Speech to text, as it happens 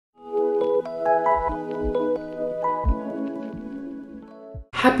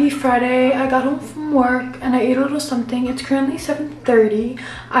Happy Friday. I got home from work and I ate a little something. It's currently 7:30.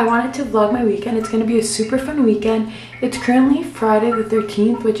 I wanted to vlog my weekend. It's gonna be a super fun weekend. It's currently Friday the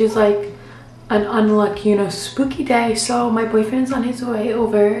 13th, which is like an unlucky, you know, spooky day. So my boyfriend's on his way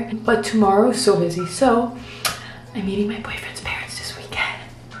over, but tomorrow is so busy. So I'm meeting my boyfriend's parents this weekend.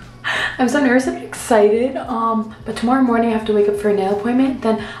 I'm so nervous and excited. But tomorrow morning I have to wake up for a nail appointment.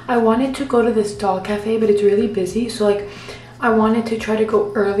 Then I wanted to go to this doll cafe, but it's really busy. So like I wanted to try to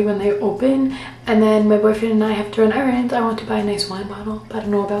go early when they open, and then my boyfriend and I have to run errands. I want to buy a nice wine bottle, but I don't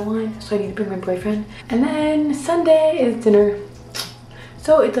know about wine, so I need to bring my boyfriend. And then Sunday is dinner.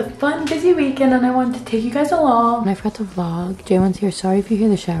 So it's a fun, busy weekend, and I wanted to take you guys along. I forgot to vlog. Jaewon's here. Sorry if you hear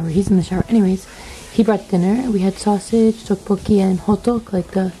the shower. He's in the shower. Anyways, he brought dinner. We had sausage, tteokbokki, and hotok,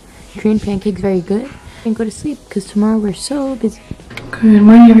 like the Korean pancakes. Very good. And go to sleep because tomorrow we're so busy. Good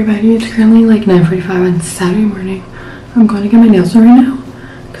morning, everybody. It's currently like 9:45 on Saturday morning. I'm going to get my nails done right now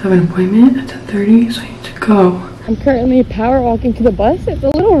because I have an appointment at 10:30, so I need to go. I'm currently power walking to the bus. It's a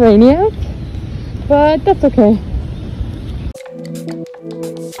little rainy out, but that's okay.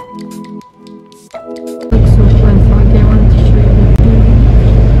 Looks so fun, foggy. I wanted to show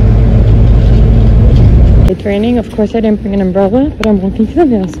you. It's raining. Of course, I didn't bring an umbrella, but I'm walking to the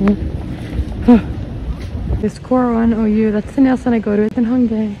nail salon. This Korean OU, that's the nail salon I go to. It's in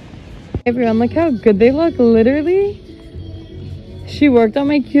Hongdae. Everyone, look how good they look. Literally. She worked on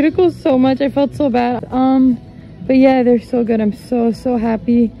my cuticles so much. I felt so bad. But yeah, they're so good. I'm so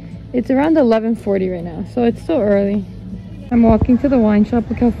happy. It's around 11:40 right now, so it's still early. I'm walking to the wine shop.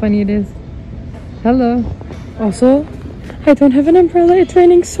 Look how funny it is. Hello. Also, I don't have an umbrella. It's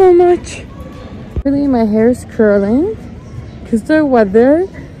raining so much. Really, my hair is curling because the weather.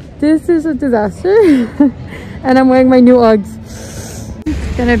 This is a disaster. And I'm wearing my new Uggs.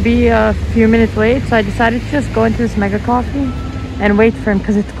 It's gonna be a few minutes late, so I decided to just go into this Mega Coffee and wait for him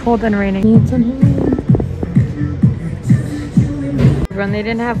because it's cold and raining. They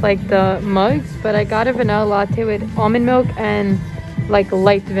didn't have like the mugs, but I got a vanilla latte with almond milk and like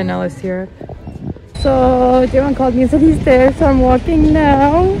light vanilla syrup. So Jaewon called me and said he's there, so I'm walking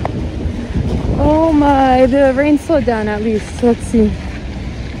now. Oh my, the rain slowed down at least. Let's see.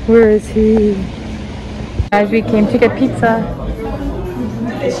 Where is he? Guys, we came to get pizza.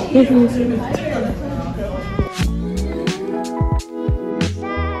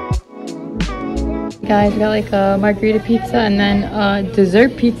 Guys, we got like a margarita pizza and then a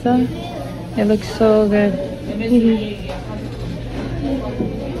dessert pizza. It looks so good.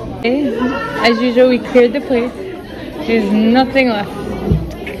 Okay, as usual, we cleared the plate. There's nothing left.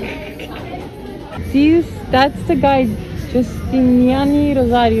 See, that's the guy, Justiniani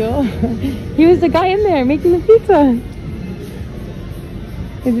Rosario. He was the guy in there making the pizza.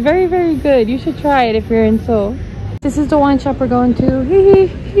 It's very, very good. You should try it if you're in Seoul. This is the wine shop we're going to.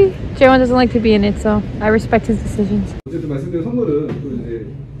 Jaewon doesn't like to be in it, so I respect his decisions.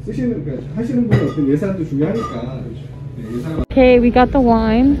 Okay, we got the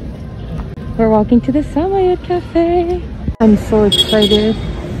wine. We're walking to the Samoyed cafe. I'm so excited.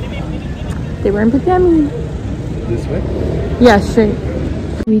 They were in pajamas. This way? Yeah, straight.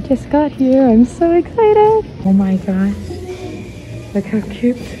 We just got here. I'm so excited. Oh my gosh. Look how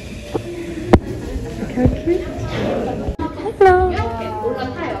cute. Look how cute. Hello.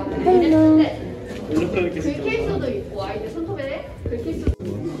 Hello.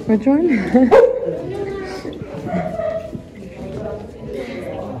 Which one?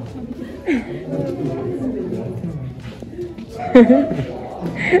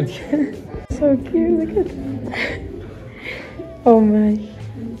 So cute. Look at that. Oh my.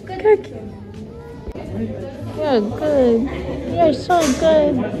 Look how cute. You're good. You're so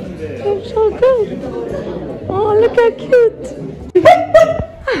good. You're so good. Oh, look how cute.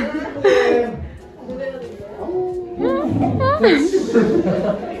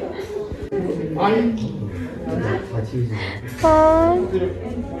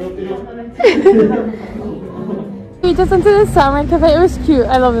 We just went to the Samoyed cafe. It was cute.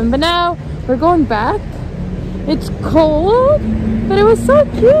 I love him. But now we're going back. It's cold, but it was so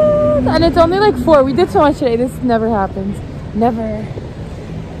cute. And it's only like 4. We did so much today. This never happens. Never.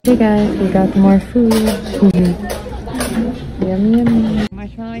 Hey guys, we got more food. Yummy, yummy.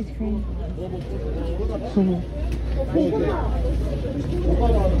 Marshmallow ice cream.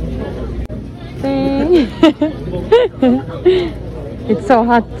 It's so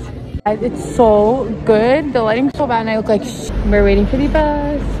hot. It's so good. The lighting's so bad and I look like shh. We're waiting for the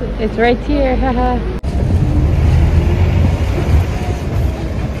bus. It's right here. Haha.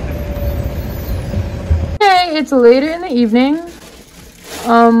 Okay, it's later in the evening.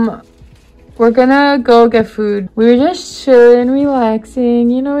 we're gonna go get food. We were just chilling, relaxing,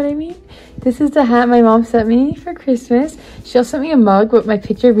 you know what I mean? This is the hat my mom sent me for Christmas. She also sent me a mug with my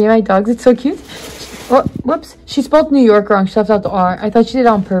picture of me and my dogs. It's so cute. Oh, whoops. She spelled New York wrong. She left out the R. I thought she did it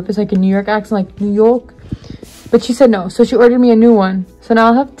on purpose, like a New York accent, like New York. But she said no. So she ordered me a new one. So now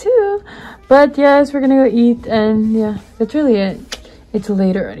I'll have two. But yes, we're gonna go eat. And yeah, that's really it. It's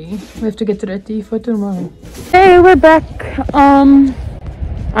late already. We have to get ready for tomorrow. Hey, we're back.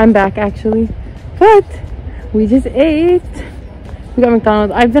 I'm back actually. But we just ate. We got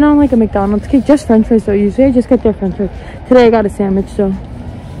McDonald's. I've been on like a McDonald's kick, just french fries though. Usually I just get their french fries. Today I got a sandwich though.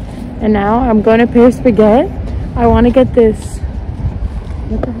 And now I'm going to Paris Spaghetti. I want to get this.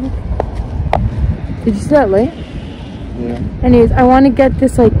 What the heck? Did you see that light? Yeah. Anyways, I want to get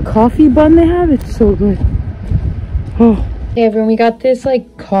this like coffee bun they have. It's so good. Oh. Hey everyone, we got this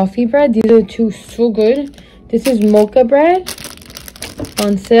like coffee bread. These are two so good. This is mocha bread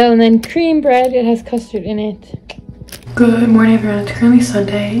on sale, and then cream bread. It has custard in it. Good morning everyone, it's currently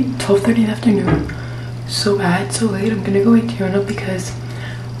Sunday, 12:30 in the afternoon. So bad, so late. I'm gonna go wake Tiana up because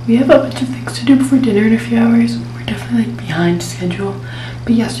we have a bunch of things to do before dinner in a few hours. We're definitely like behind schedule.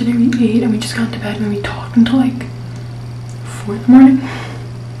 But yesterday we ate and we just got into bed and we talked until like 4 in the morning.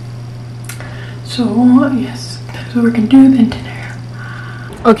 So yes, that's what we're gonna do, then dinner.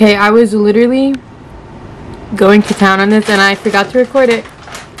 Okay, I was literally going to town on this and I forgot to record it.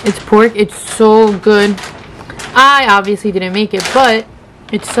 It's pork, it's so good. I obviously didn't make it, but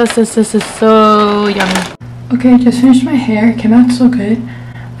it's so yummy. Okay, I just finished my hair. It came out so good.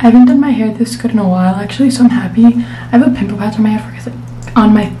 I haven't done my hair this good in a while actually, so I'm happy. I have a pimple patch on my head,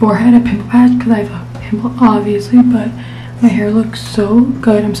 on my forehead, a pimple patch because I have a pimple obviously, but my hair looks so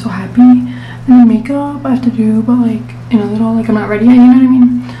good. I'm so happy. And the makeup I have to do, but like in a little, like I'm not ready yet, you know what I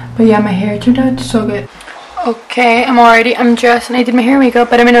mean? But yeah, my hair turned out so good. Okay, I'm dressed and I did my hair and makeup,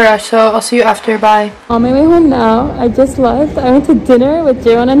 but I'm in a rush, so I'll see you after. Bye. On my way home now. I just left. I went to dinner with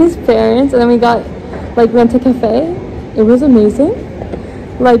Jaron and his parents, and then we went to a cafe. It was amazing.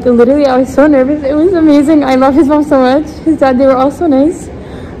 Like literally, I was so nervous. It was amazing. I love his mom so much. His dad, they were all so nice.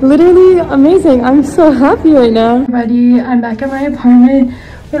 Literally amazing. I'm so happy right now. Ready? I'm back at my apartment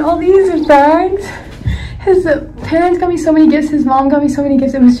with all these bags. His parents got me so many gifts, his mom got me so many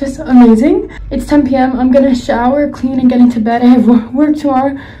gifts. It was just amazing. It's 10 p.m. I'm gonna shower, clean, and get into bed. I have work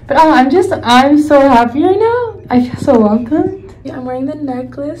tomorrow. But I'm so happy right now. I feel so welcomed. Yeah, I'm wearing the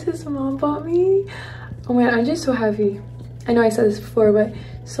necklace his mom bought me. Oh my god, I'm just so happy. I know I said this before, but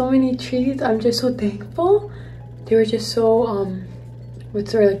so many treats. I'm just so thankful. They were just so,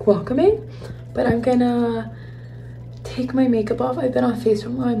 like welcoming. But I'm gonna take my makeup off. I've been on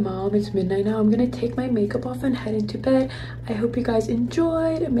FaceTime with my mom. It's midnight now. I'm gonna take my makeup off and head into bed. I hope you guys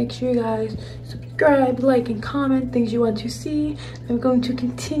enjoyed. Make sure you guys subscribe, like, and comment things you want to see. I'm going to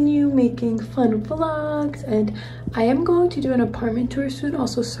continue making fun vlogs, and I am going to do an apartment tour soon.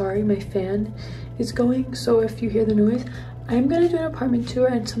 Also, sorry, my fan is going, so if you hear the noise, I'm gonna do an apartment tour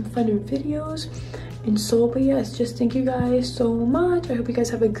and some fun videos in Seoul. But yes, just thank you guys so much. I hope you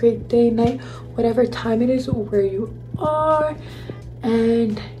guys have a great day, night, whatever time it is where you are.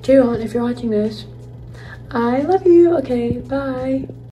 And Jayon, if you're watching this, I love you. Okay, bye.